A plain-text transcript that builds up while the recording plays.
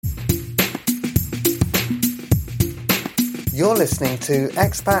You're listening to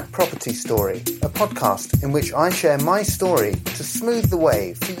Expat Property Story, a podcast in which I share my story to smooth the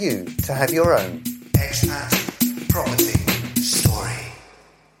way for you to have your own Expat Property Story.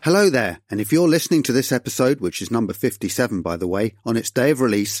 Hello there, and if you're listening to this episode, which is number 57 by the way, on its day of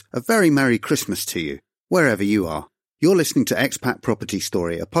release, a very Merry Christmas to you, wherever you are. You're listening to Expat Property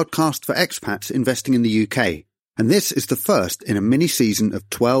Story, a podcast for expats investing in the UK, and this is the first in a mini-season of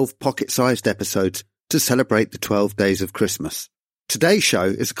 12 pocket-sized episodes to celebrate the 12 days of Christmas. Today's show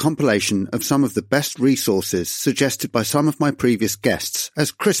is a compilation of some of the best resources suggested by some of my previous guests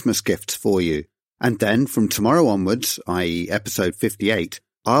as Christmas gifts for you. And then from tomorrow onwards, i.e. episode 58,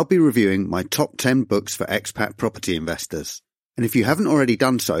 I'll be reviewing my top 10 books for expat property investors. And if you haven't already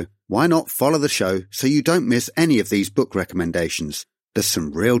done so, why not follow the show so you don't miss any of these book recommendations? There's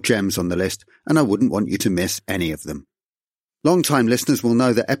some real gems on the list, and I wouldn't want you to miss any of them. Long-time listeners will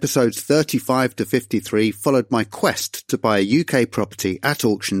know that episodes 35 to 53 followed my quest to buy a UK property at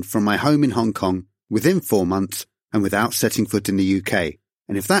auction from my home in Hong Kong within 4 months and without setting foot in the UK.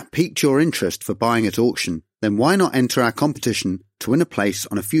 And if that piqued your interest for buying at auction, then why not enter our competition to win a place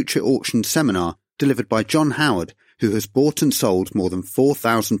on a future auction seminar delivered by John Howard, who has bought and sold more than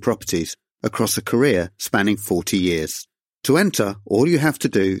 4,000 properties across a career spanning 40 years. To enter, all you have to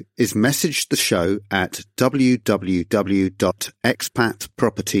do is message the show at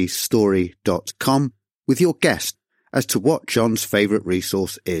www.expatpropertystory.com with your guess as to what John's favourite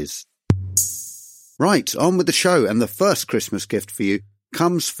resource is. Right, on with the show, and the first Christmas gift for you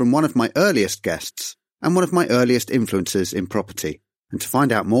comes from one of my earliest guests and one of my earliest influences in property. And to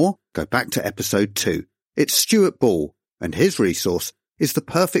find out more, go back to episode 2. It's Stuart Ball, and his resource is the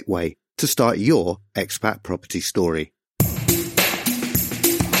perfect way to start your expat property story.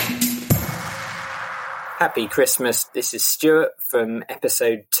 Happy Christmas. This is Stuart from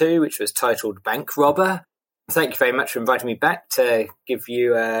episode 2, which was titled Bank Robber. Thank you very much for inviting me back to give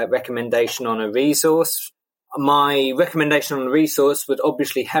you a recommendation on a resource. My recommendation on a resource would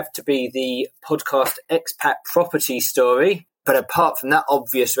obviously have to be the podcast Expat Property Story. But apart from that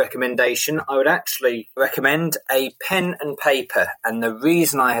obvious recommendation, I would actually recommend a pen and paper. And the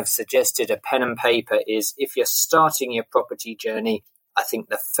reason I have suggested a pen and paper is if you're starting your property journey, I think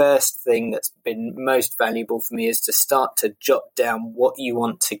the first thing that's been most valuable for me is to start to jot down what you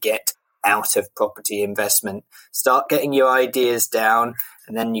want to get out of property investment. Start getting your ideas down,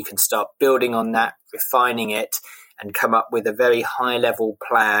 and then you can start building on that, refining it, and come up with a very high-level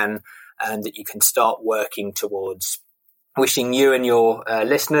plan and that you can start working towards. Wishing you and your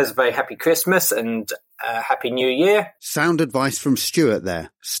listeners a very happy Christmas and happy New Year. Sound advice from Stuart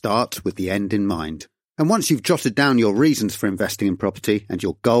there. Start with the end in mind. And once you've jotted down your reasons for investing in property and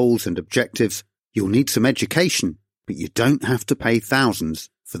your goals and objectives, you'll need some education, but you don't have to pay thousands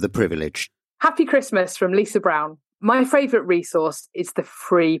for the privilege. Happy Christmas from Lisa Brown. My favourite resource is the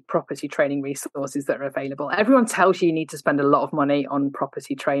free property training resources that are available. Everyone tells you need to spend a lot of money on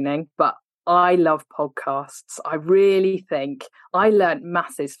property training, but I love podcasts. I really think I learnt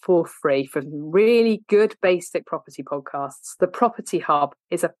masses for free from really good basic property podcasts. The Property Hub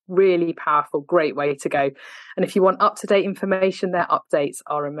is a really powerful, great way to go. And if you want up-to-date information, their updates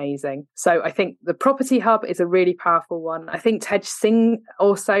are amazing. So I think the Property Hub is a really powerful one. I think Tej Singh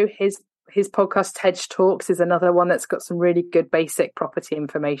also, his podcast, Tej Talks, is another one that's got some really good basic property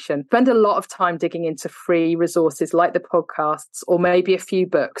information. Spend a lot of time digging into free resources like the podcasts or maybe a few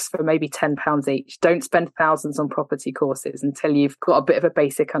books for maybe £10 each. Don't spend thousands on property courses until you've got a bit of a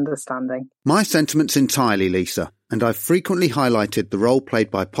basic understanding. My sentiments entirely, Lisa, and I've frequently highlighted the role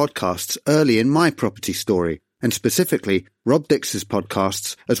played by podcasts early in my property story, and specifically Rob Dix's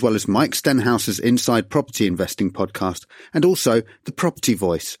podcasts, as well as Mike Stenhouse's Inside Property Investing podcast, and also The Property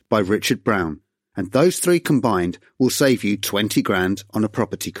Voice by Richard Brown. And those three combined will save you 20 grand on a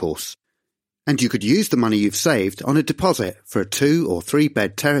property course. And you could use the money you've saved on a deposit for a 2 or 3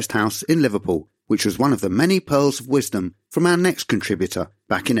 bed terraced house in Liverpool, which was one of the many pearls of wisdom from our next contributor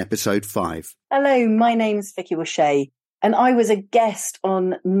back in episode 5. Hello, my name's Vicky Washay, and I was a guest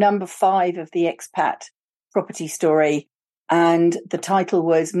on number 5 of the Expat Property Story, and the title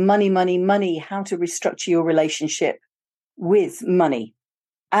was Money, Money, Money, How to Restructure Your Relationship with Money.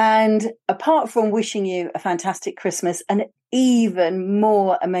 And apart from wishing you a fantastic Christmas and even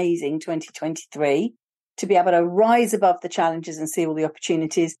more amazing 2023, to be able to rise above the challenges and see all the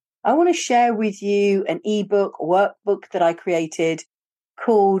opportunities, I want to share with you an ebook, workbook that I created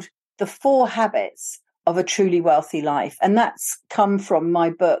called The 4 Habits of a Truly Wealthy Life. And that's come from my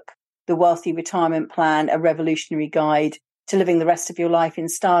book, The Wealthy Retirement Plan, A Revolutionary Guide to Living the Rest of Your Life in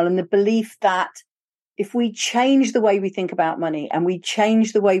Style, and the belief that if we change the way we think about money and we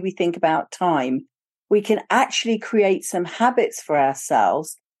change the way we think about time, we can actually create some habits for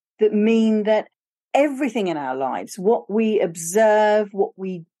ourselves that mean that everything in our lives, what we observe, what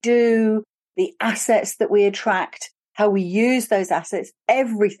we do, the assets that we attract, how we use those assets,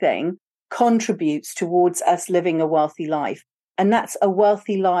 everything contributes towards us living a wealthy life. And that's a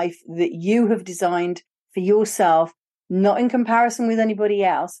wealthy life that you have designed for yourself, not in comparison with anybody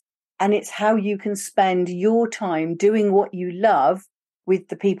else. And it's how you can spend your time doing what you love with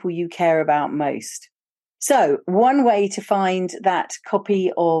the people you care about most. So one way to find that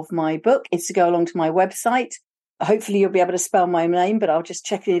copy of my book is to go along to my website. Hopefully you'll be able to spell my name, but I'll just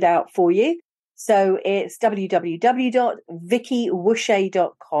check it out for you. So it's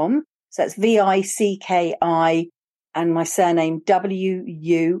www.vickiwusche.com. So that's VICKI and my surname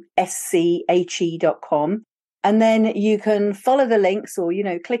WUSCHE.com. And then you can follow the links or,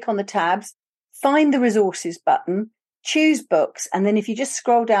 click on the tabs, find the resources button, choose books. And then if you just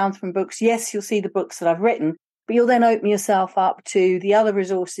scroll down from books, yes, you'll see the books that I've written, but you'll then open yourself up to the other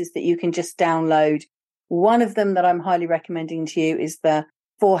resources that you can just download. One of them that I'm highly recommending to you is the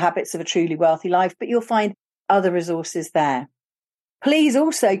 4 Habits of a Truly Wealthy Life, but you'll find other resources there. Please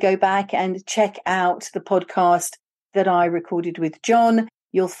also go back and check out the podcast that I recorded with John.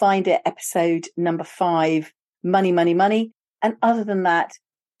 You'll find it episode number 5, Money, Money, Money. And other than that,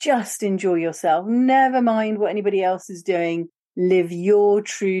 just enjoy yourself. Never mind what anybody else is doing. Live your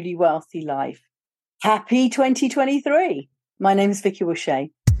truly wealthy life. Happy 2023. My name is Vicky Wusche.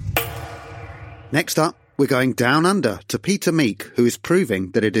 Next up, we're going down under to Peter Meek, who is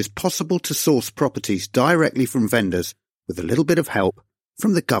proving that it is possible to source properties directly from vendors with a little bit of help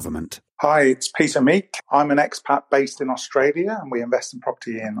from the government. Hi, it's Peter Meek. I'm an expat based in Australia, and we invest in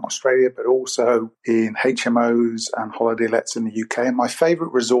property in Australia, but also in HMOs and holiday lets in the UK. And my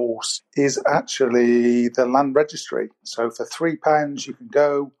favourite resource is actually the land registry. So for £3, you can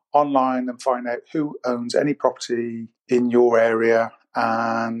go online and find out who owns any property in your area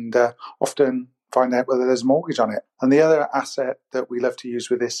and often find out whether there's a mortgage on it. And the other asset that we love to use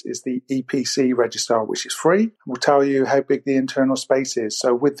with this is the EPC registrar, which is free and will tell you how big the internal space is.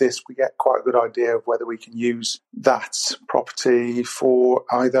 So with this, we get quite a good idea of whether we can use that property for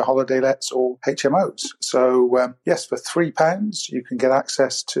either holiday lets or HMOs. So yes, for £3, you can get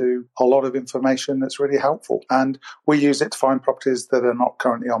access to a lot of information that's really helpful. And we use it to find properties that are not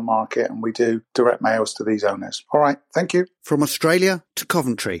currently on market, and we do direct mails to these owners. All right, thank you. From Australia to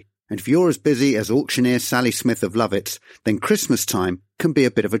Coventry. And if you're as busy as auctioneer Sally Smith of Lovitz, then Christmas time can be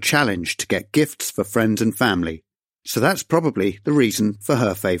a bit of a challenge to get gifts for friends and family. So that's probably the reason for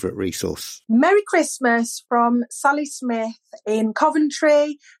her favourite resource. Merry Christmas from Sally Smith in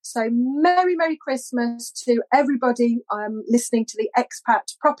Coventry. So Merry Christmas to everybody listening to the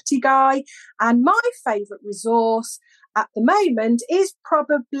Expat Property Guy. And my favourite resource at the moment is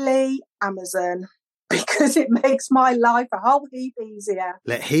probably Amazon, because it makes my life a whole heap easier.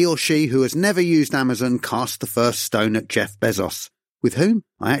 Let he or she who has never used Amazon cast the first stone at Jeff Bezos, with whom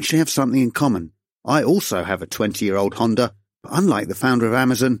I actually have something in common. I also have a 20-year-old Honda, but unlike the founder of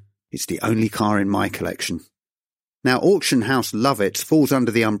Amazon, it's the only car in my collection. Now, Auction House Lovitz falls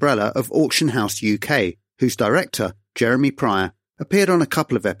under the umbrella of Auction House UK, whose director, Jeremy Pryor, appeared on a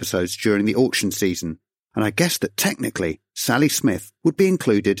couple of episodes during the auction season, and I guessed that technically Sally Smith would be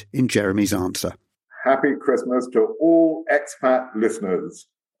included in Jeremy's answer. Happy Christmas to all expat listeners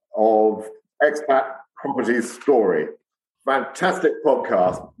of Expat Property Story. Fantastic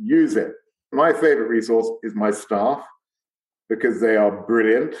podcast. Use it. My favorite resource is my staff, because they are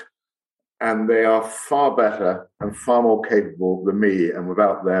brilliant and they are far better and far more capable than me. And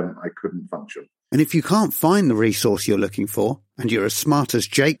without them, I couldn't function. And if you can't find the resource you're looking for and you're as smart as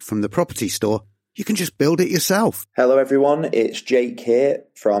Jake from the property store, you can just build it yourself. Hello, everyone. It's Jake here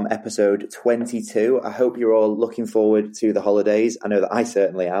from episode 22. I hope you're all looking forward to the holidays. I know that I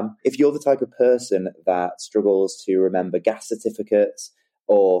certainly am. If you're the type of person that struggles to remember gas certificates,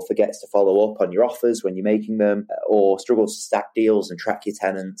 or forgets to follow up on your offers when you're making them, or struggles to stack deals and track your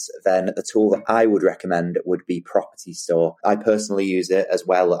tenants, then the tool that I would recommend would be Property Store. I personally use it as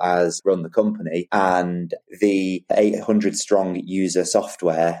well as run the company, and the 800-strong user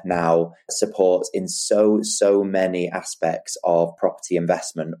software now supports in so many aspects of property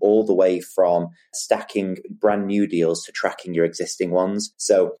investment, all the way from stacking brand new deals to tracking your existing ones.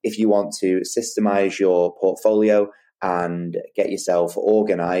 So if you want to systemize your portfolio and get yourself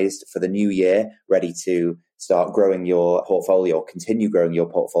organized for the new year, ready to start growing your portfolio, or continue growing your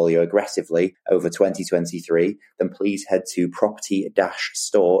portfolio aggressively over 2023, then please head to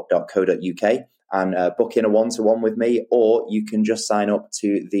property-store.co.uk and book in a one-to-one with me, or you can just sign up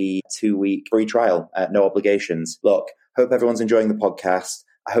to the 2-week free trial at no obligations. Look, hope everyone's enjoying the podcast.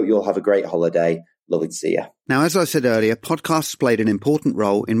 I hope you all have a great holiday. Lovely to see you. Now, as I said earlier, podcasts played an important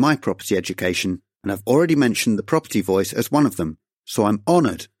role in my property education, and I've already mentioned the Property Voice as one of them. So I'm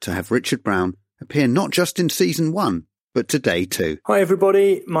honoured to have Richard Brown appear not just in season 1, but today too. Hi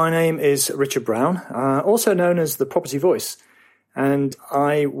everybody, my name is Richard Brown, also known as the Property Voice, and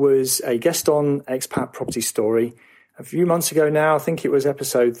I was a guest on Expat Property Story a few months ago now. I think it was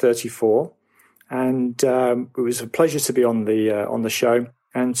episode 34, and it was a pleasure to be on the show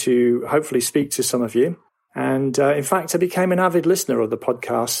and to hopefully speak to some of you. And in fact, I became an avid listener of the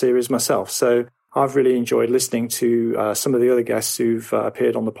podcast series myself, so I've really enjoyed listening to some of the other guests who've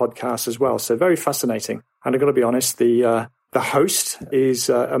appeared on the podcast as well. So very fascinating. And I've got to be honest, the host is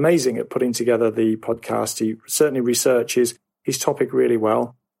amazing at putting together the podcast. He certainly researches his topic really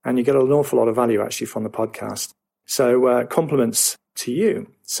well, and you get an awful lot of value actually from the podcast. So compliments to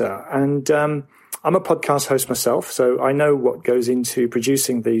you, sir. And I'm a podcast host myself, so I know what goes into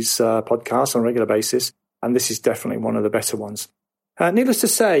producing these podcasts on a regular basis, and this is definitely one of the better ones. Needless to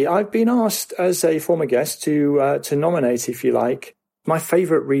say, I've been asked as a former guest to nominate, if you like, my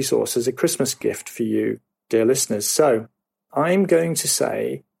favourite resource as a Christmas gift for you, dear listeners. So I'm going to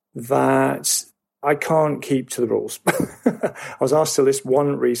say that I can't keep to the rules. I was asked to list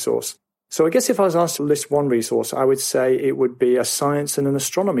one resource. So I guess if I was asked to list one resource, I would say it would be a science and an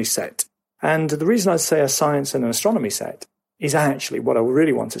astronomy set. And the reason I'd say a science and an astronomy set is actually what I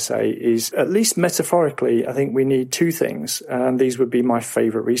really want to say is, at least metaphorically, I think we need two things, and these would be my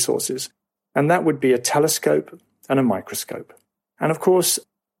favourite resources. And that would be a telescope and a microscope. And of course,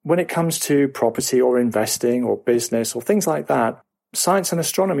 when it comes to property or investing or business or things like that, science and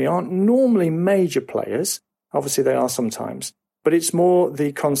astronomy aren't normally major players. Obviously, they are sometimes, but it's more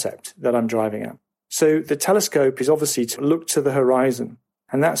the concept that I'm driving at. So the telescope is obviously to look to the horizon.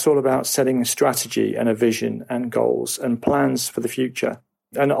 And that's all about setting a strategy and a vision and goals and plans for the future.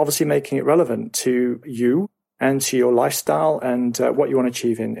 And obviously making it relevant to you and to your lifestyle and what you want to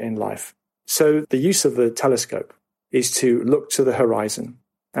achieve in life. So the use of the telescope is to look to the horizon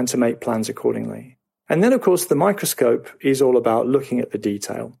and to make plans accordingly. And then, of course, the microscope is all about looking at the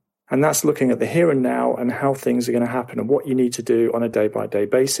detail. And that's looking at the here and now and how things are going to happen and what you need to do on a day-by-day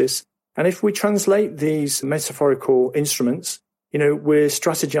basis. And if we translate these metaphorical instruments, we're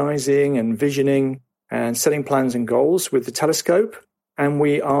strategizing and visioning and setting plans and goals with the telescope, and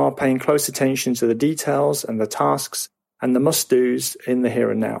we are paying close attention to the details and the tasks and the must-dos in the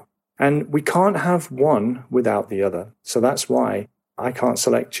here and now. And we can't have one without the other. So that's why I can't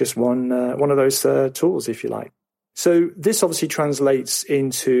select just one of those tools, if you like. So this obviously translates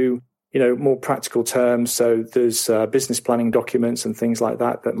into, more practical terms. So there's business planning documents and things like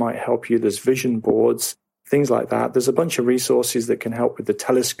that might help you. There's vision boards, things like that. There's a bunch of resources that can help with the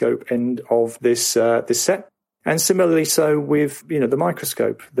telescope end of this set. And similarly, so with, the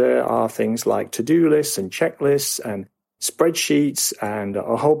microscope, there are things like to-do lists and checklists and spreadsheets and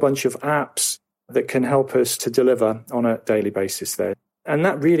a whole bunch of apps that can help us to deliver on a daily basis there. And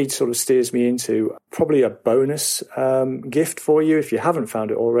that really sort of steers me into probably a bonus gift for you, if you haven't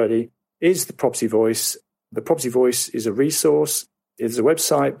found it already, is the Property Voice. The Property Voice is a resource. It's a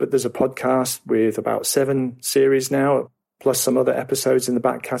website, but there's a podcast with about 7 series now, plus some other episodes in the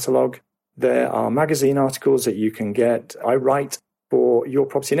back catalogue. There are magazine articles that you can get. I write for Your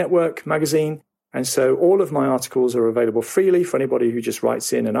Property Network magazine, and so all of my articles are available freely for anybody who just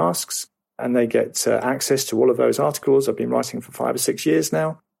writes in and asks, and they get access to all of those articles. I've been writing for 5 or 6 years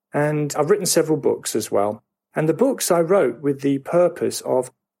now, and I've written several books as well. And the books I wrote with the purpose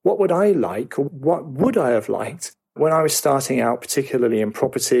of what would I like, or what would I have liked when I was starting out, particularly in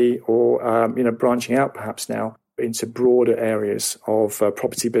property or, branching out perhaps now into broader areas of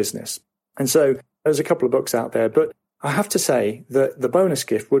property business. And so there's a couple of books out there, but I have to say that the bonus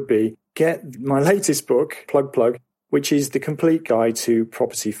gift would be get my latest book, plug, which is The Complete Guide to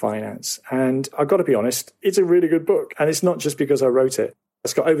Property Finance. And I've got to be honest, it's a really good book. And it's not just because I wrote it.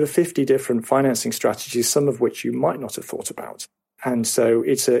 It's got over 50 different financing strategies, some of which you might not have thought about. And so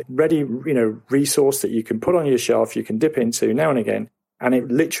it's a ready, resource that you can put on your shelf, you can dip into now and again. And it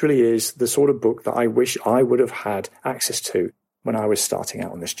literally is the sort of book that I wish I would have had access to when I was starting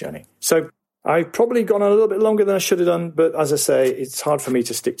out on this journey. So I've probably gone a little bit longer than I should have done, but as I say, it's hard for me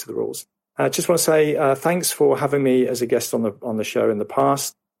to stick to the rules. I just want to say thanks for having me as a guest on the show in the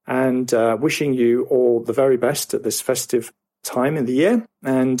past, and wishing you all the very best at this festive time in the year,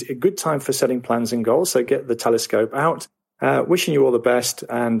 and a good time for setting plans and goals. So get the telescope out. Wishing you all the best,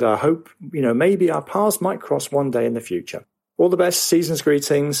 and hope, maybe our paths might cross one day in the future. All the best, season's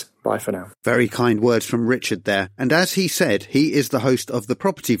greetings. Bye for now. Very kind words from Richard there. And as he said, he is the host of The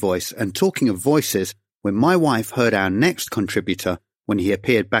Property Voice. And talking of voices, when my wife heard our next contributor, when he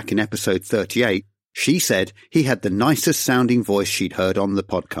appeared back in episode 38, She said he had the nicest sounding voice she'd heard on the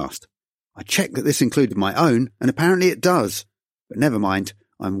podcast. I checked that this included my own, and apparently it does. But never mind,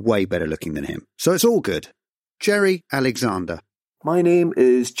 I'm way better looking than him. So it's all good. Jerry Alexander. My name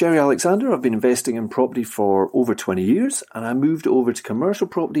is Jerry Alexander. I've been investing in property for over 20 years, and I moved over to commercial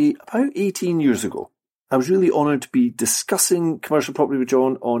property about 18 years ago. I was really honoured to be discussing commercial property with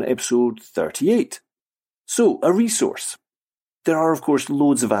John on episode 38. So, a resource. There are, of course,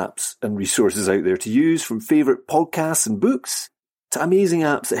 loads of apps and resources out there to use, from favourite podcasts and books to amazing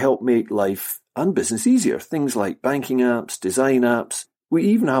apps that help make life and business easier. Things like banking apps, design apps. We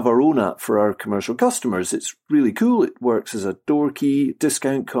even have our own app for our commercial customers. It's really cool. It works as a door key,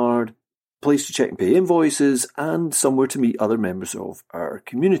 discount card, place to check and pay invoices, and somewhere to meet other members of our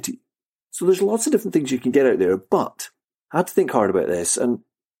community. So there's lots of different things you can get out there, but I had to think hard about this, and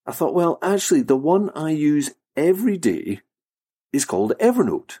I thought, well, actually, the one I use every day is called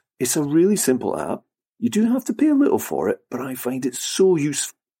Evernote. It's a really simple app. You do have to pay a little for it, but I find it so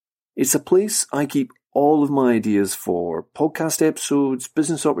useful. It's a place I keep all of my ideas for podcast episodes,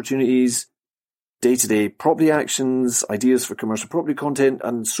 business opportunities, day-to-day property actions, ideas for commercial property content,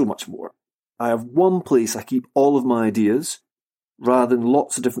 and so much more. I have one place I keep all of my ideas, rather than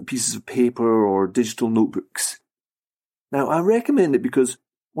lots of different pieces of paper or digital notebooks. Now, I recommend it because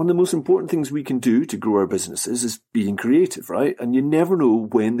one of the most important things we can do to grow our businesses is being creative, right? And you never know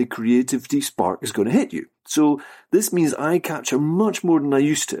when the creativity spark is going to hit you. So this means I capture much more than I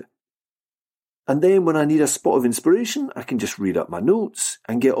used to. And then when I need a spot of inspiration, I can just read up my notes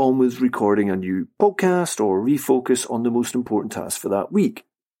and get on with recording a new podcast or refocus on the most important task for that week.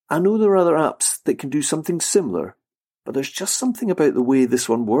 I know there are other apps that can do something similar, but there's just something about the way this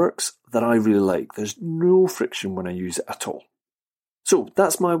one works that I really like. There's no friction when I use it at all. So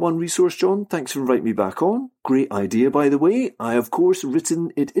that's my one resource, John. Thanks for inviting me back on. Great idea, by the way. I, of course,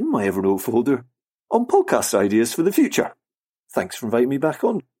 written it in my Evernote folder on podcast ideas for the future. Thanks for inviting me back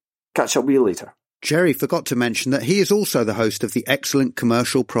on. Catch up with you later. Jerry forgot to mention that he is also the host of the excellent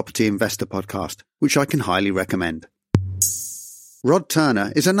Commercial Property Investor podcast, which I can highly recommend. Rod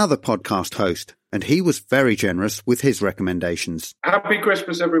Turner is another podcast host, and he was very generous with his recommendations. Happy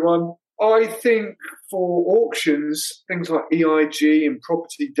Christmas, everyone. I think for auctions, things like EIG and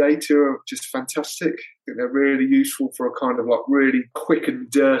property data are just fantastic. I think they're really useful for a kind of like really quick and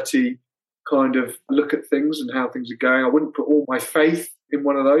dirty kind of look at things and how things are going. I wouldn't put all my faith in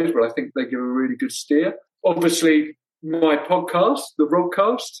one of those, but I think they give a really good steer. Obviously, my podcast, the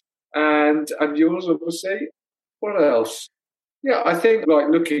Rodcast, and yours, obviously. What else? Yeah, I think like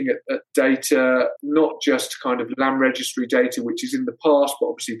looking at data, not just kind of land registry data, which is in the past, but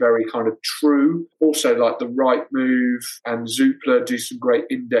obviously very kind of true. Also like the Rightmove and Zoopla do some great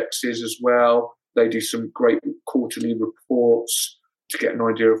indexes as well. They do some great quarterly reports to get an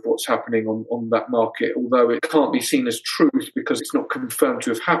idea of what's happening on that market, although it can't be seen as truth because it's not confirmed to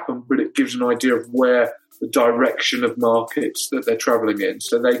have happened, but it gives an idea of where the direction of markets that they're travelling in.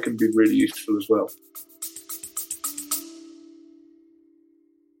 So they can be really useful as well.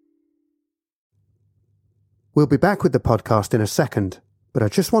 We'll be back with the podcast in a second, but I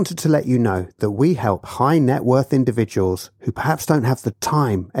just wanted to let you know that we help high net worth individuals who perhaps don't have the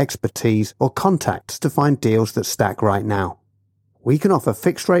time, expertise, or contacts to find deals that stack right now. We can offer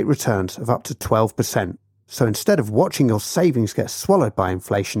fixed rate returns of up to 12%. So instead of watching your savings get swallowed by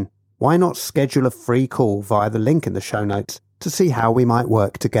inflation, why not schedule a free call via the link in the show notes to see how we might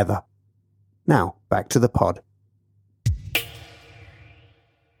work together. Now, back to the pod.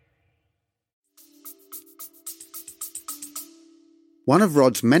 One of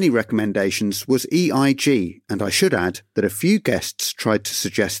Rod's many recommendations was EIG, and I should add that a few guests tried to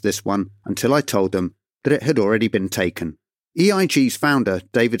suggest this one until I told them that it had already been taken. EIG's founder,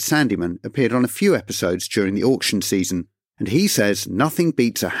 David Sandyman, appeared on a few episodes during the auction season, and he says nothing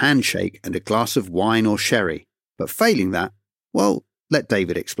beats a handshake and a glass of wine or sherry. But failing that, well, let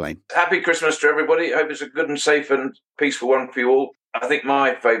David explain. Happy Christmas to everybody. I hope it's a good and safe and peaceful one for you all. I think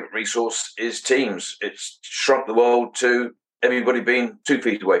my favourite resource is Teams. It's shrunk the world to everybody being 2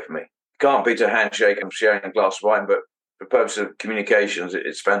 feet away from me. Can't beat a handshake and sharing a glass of wine, but for purpose of communications,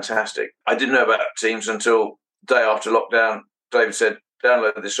 it's fantastic. I didn't know about Teams until the day after lockdown. David said,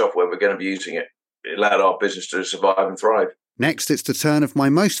 download this software, we're going to be using it. It allowed our business to survive and thrive. Next, it's the turn of my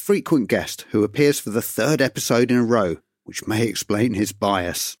most frequent guest, who appears for the 3rd episode in a row, which may explain his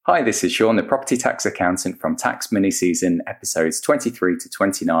bias. Hi, this is Sean, the property tax accountant from Tax Mini-Season, episodes 23 to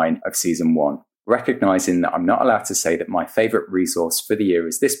 29 of Season 1. Recognising that I'm not allowed to say that my favourite resource for the year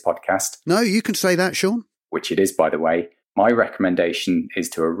is this podcast. No, you can say that, Sean. Which it is, by the way. My recommendation is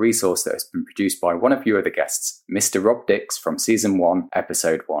to a resource that has been produced by one of your other guests, Mr. Rob Dix from Season 1,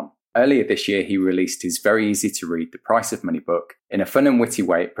 Episode 1. Earlier this year, he released his very easy to read The Price of Money book. In a fun and witty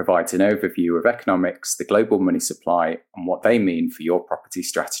way, it provides an overview of economics, the global money supply, and what they mean for your property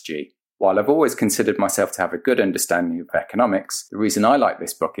strategy. While I've always considered myself to have a good understanding of economics, the reason I like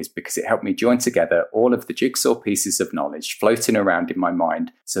this book is because it helped me join together all of the jigsaw pieces of knowledge floating around in my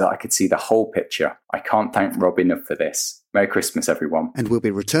mind so that I could see the whole picture. I can't thank Rob enough for this. Merry Christmas, everyone. And we'll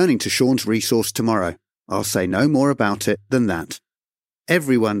be returning to Sean's resource tomorrow. I'll say no more about it than that.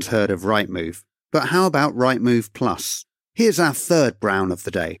 Everyone's heard of Rightmove, but how about Rightmove Plus? Here's our third Brown of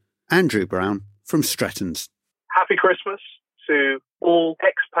the day, Andrew Brown from Stretton's. Happy Christmas to all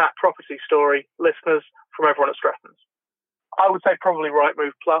expat property story listeners from everyone at Stretton's. I would say probably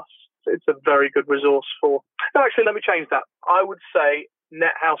Rightmove Plus. It's a very good resource for... No, actually, let me change that. I would say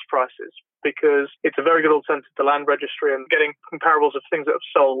net house prices, because it's a very good alternative to land registry, and getting comparables of things that have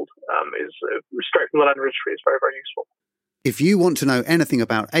sold is straight from the land registry is very, very useful. If you want to know anything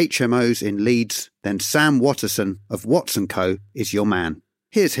about HMOs in Leeds, then Sam Watterson of Watson Co. is your man.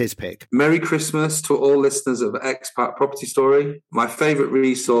 Here's his pick. Merry Christmas to all listeners of Expat Property Story. My favourite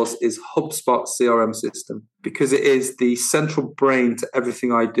resource is HubSpot CRM system, because it is the central brain to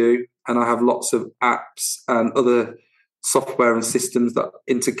everything I do, and I have lots of apps and other software and systems that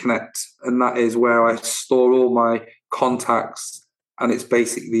interconnect, and that is where I store all my contacts, and it's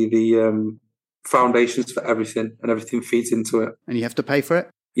basically the foundations for everything, and everything feeds into it. And you have to pay for it?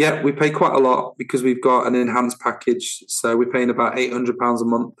 Yeah, we pay quite a lot because we've got an enhanced package. So we're paying about £800 a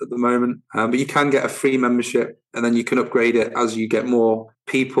month at the moment. But you can get a free membership, and then you can upgrade it as you get more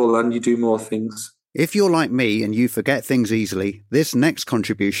people and you do more things. If you're like me and you forget things easily, this next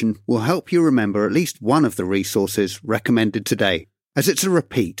contribution will help you remember at least one of the resources recommended today, as it's a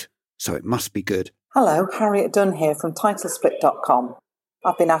repeat, so it must be good. Hello, Harriet Dunn here from TitleSplit.com.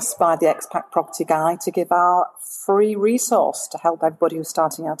 I've been asked by the Expat Property Guy to give our free resource to help everybody who's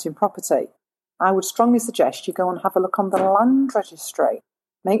starting out in property. I would strongly suggest you go and have a look on the Land Registry.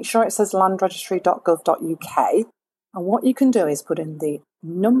 Make sure it says landregistry.gov.uk, and what you can do is put in the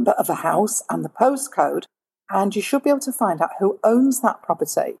number of a house and the postcode, and you should be able to find out who owns that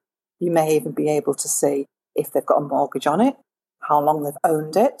property. You may even be able to see if they've got a mortgage on it, how long they've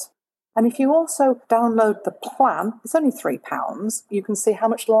owned it. And if you also download the plan, it's only £3, you can see how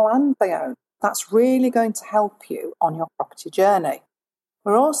much land they own. That's really going to help you on your property journey.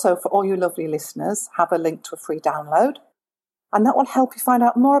 We're also, for all you lovely listeners, have a link to a free download, and that will help you find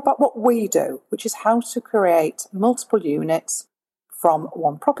out more about what we do, which is how to create multiple units from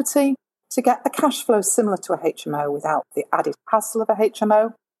one property to get the cash flow similar to a HMO without the added hassle of a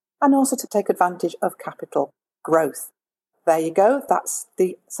HMO, and also to take advantage of capital growth. There you go. That's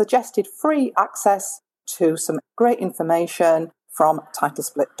the suggested free access to some great information from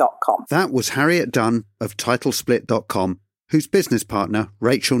TitleSplit.com. That was Harriet Dunn of TitleSplit.com, whose business partner,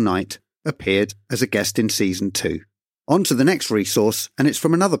 Rachel Knight, appeared as a guest in Season 2. On to the next resource, and it's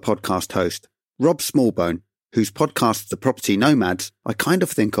from another podcast host, Rob Smallbone, whose podcast, The Property Nomads, I kind of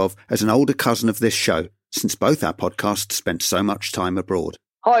think of as an older cousin of this show, since both our podcasts spent so much time abroad.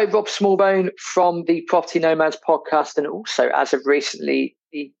 Hi, Rob Smallbone from the Property Nomads podcast, and also, as of recently,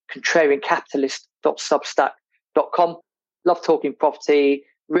 the contrariancapitalist.substack.com. Love talking property,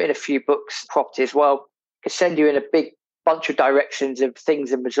 written a few books, property as well. Could send you in a big bunch of directions of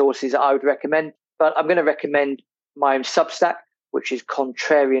things and resources that I would recommend, but I'm going to recommend my own Substack, which is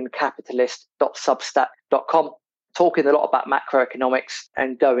contrariancapitalist.substack.com, talking a lot about macroeconomics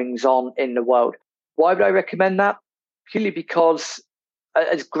and goings on in the world. Why would I recommend that? Purely because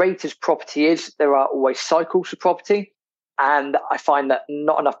as great as property is, there are always cycles for property. And I find that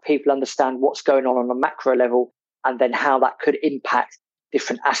not enough people understand what's going on a macro level, and then how that could impact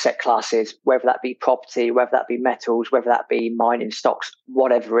different asset classes, whether that be property, whether that be metals, whether that be mining stocks,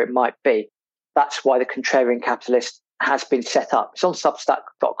 whatever it might be. That's why the Contrarian Capitalist has been set up. It's on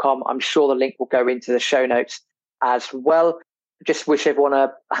substack.com. I'm sure the link will go into the show notes as well. Just wish everyone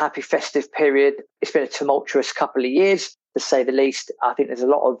a happy festive period. It's been a tumultuous couple of years, to say the least. I think there's a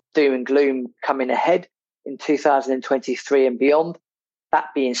lot of doom and gloom coming ahead in 2023 and beyond.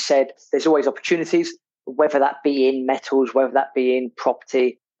 That being said, there's always opportunities, whether that be in metals, whether that be in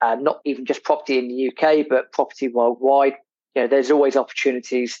property, not even just property in the UK, but property worldwide. There's always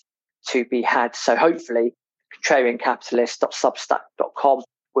opportunities to be had. So hopefully, contrariancapitalist.substack.com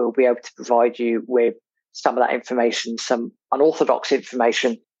will be able to provide you with some of that information, some unorthodox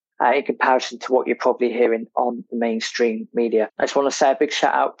information, in comparison to what you're probably hearing on the mainstream media. I just want to say a big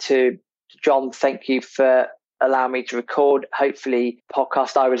shout out to John. Thank you for allowing me to record. Hopefully,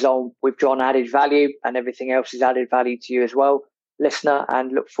 podcast I was on with John added value, and everything else is added value to you as well, listener,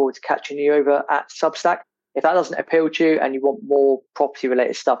 and look forward to catching you over at Substack. If that doesn't appeal to you and you want more property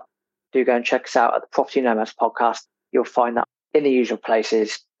related stuff, do go and check us out at the Property Nomads podcast. You'll find that in the usual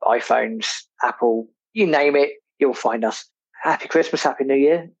places, iPhones, Apple, you name it, you'll find us. Happy Christmas, Happy New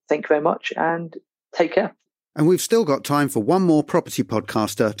Year. Thank you very much and take care. And we've still got time for one more property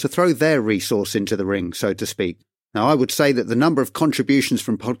podcaster to throw their resource into the ring, so to speak. Now, I would say that the number of contributions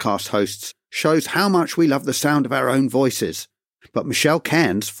from podcast hosts shows how much we love the sound of our own voices. But Michelle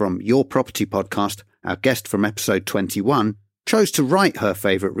Cairns from Your Property Podcast, our guest from episode 21, chose to write her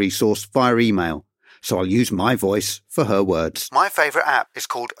favourite resource via email. So I'll use my voice for her words. My favourite app is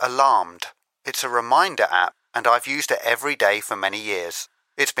called Alarmed. It's a reminder app, and I've used it every day for many years.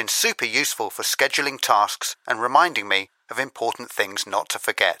 It's been super useful for scheduling tasks and reminding me of important things not to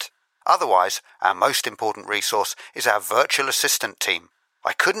forget. Otherwise, our most important resource is our virtual assistant team.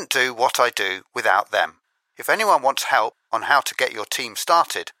 I couldn't do what I do without them. If anyone wants help on how to get your team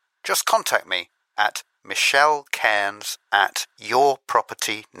started, just contact me at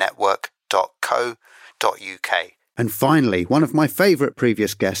michellecairns@yourpropertynetwork.co.uk. And finally, one of my favourite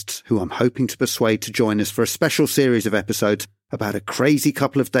previous guests, who I'm hoping to persuade to join us for a special series of episodes about a crazy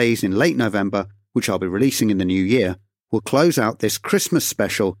couple of days in late November, which I'll be releasing in the new year, will close out this Christmas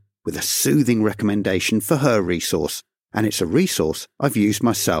special with a soothing recommendation for her resource. And it's a resource I've used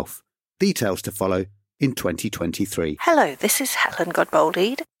myself. Details to follow in 2023. Hello, this is Helen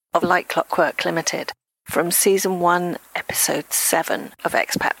Godbold-Eade of Like Clockwork Limited from Season 1, Episode 7 of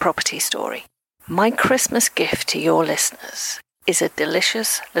Expat Property Story. My Christmas gift to your listeners is a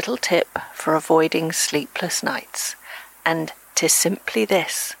delicious little tip for avoiding sleepless nights. And 'tis simply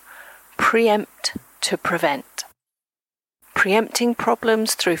this: preempt to prevent. Preempting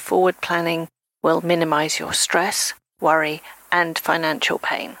problems through forward planning will minimize your stress, worry, and financial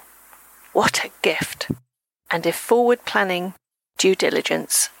pain. What a gift! And if forward planning, due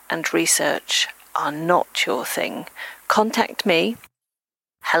diligence, and research are not your thing, contact me,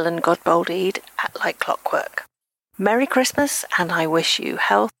 Helen Godbold-Eade at Like Clockwork. Merry Christmas, and I wish you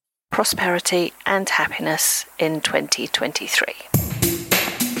health, prosperity, and happiness in 2023.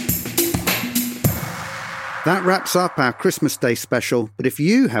 That wraps up our Christmas Day special, but if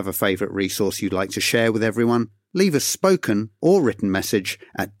you have a favourite resource you'd like to share with everyone, leave a spoken or written message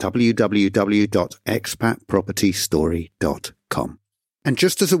at www.expatpropertystory.com. And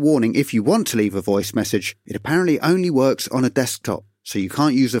just as a warning, if you want to leave a voice message, it apparently only works on a desktop, so you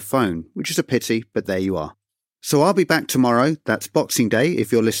can't use a phone, which is a pity, but there you are. So I'll be back tomorrow, that's Boxing Day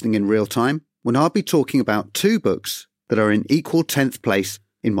if you're listening in real time, when I'll be talking about 2 books that are in equal 10th place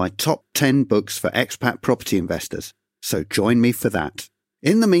in my top 10 books for expat property investors. So join me for that.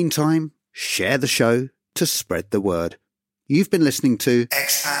 In the meantime, share the show to spread the word. You've been listening to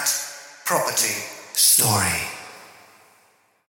Expat Property Story.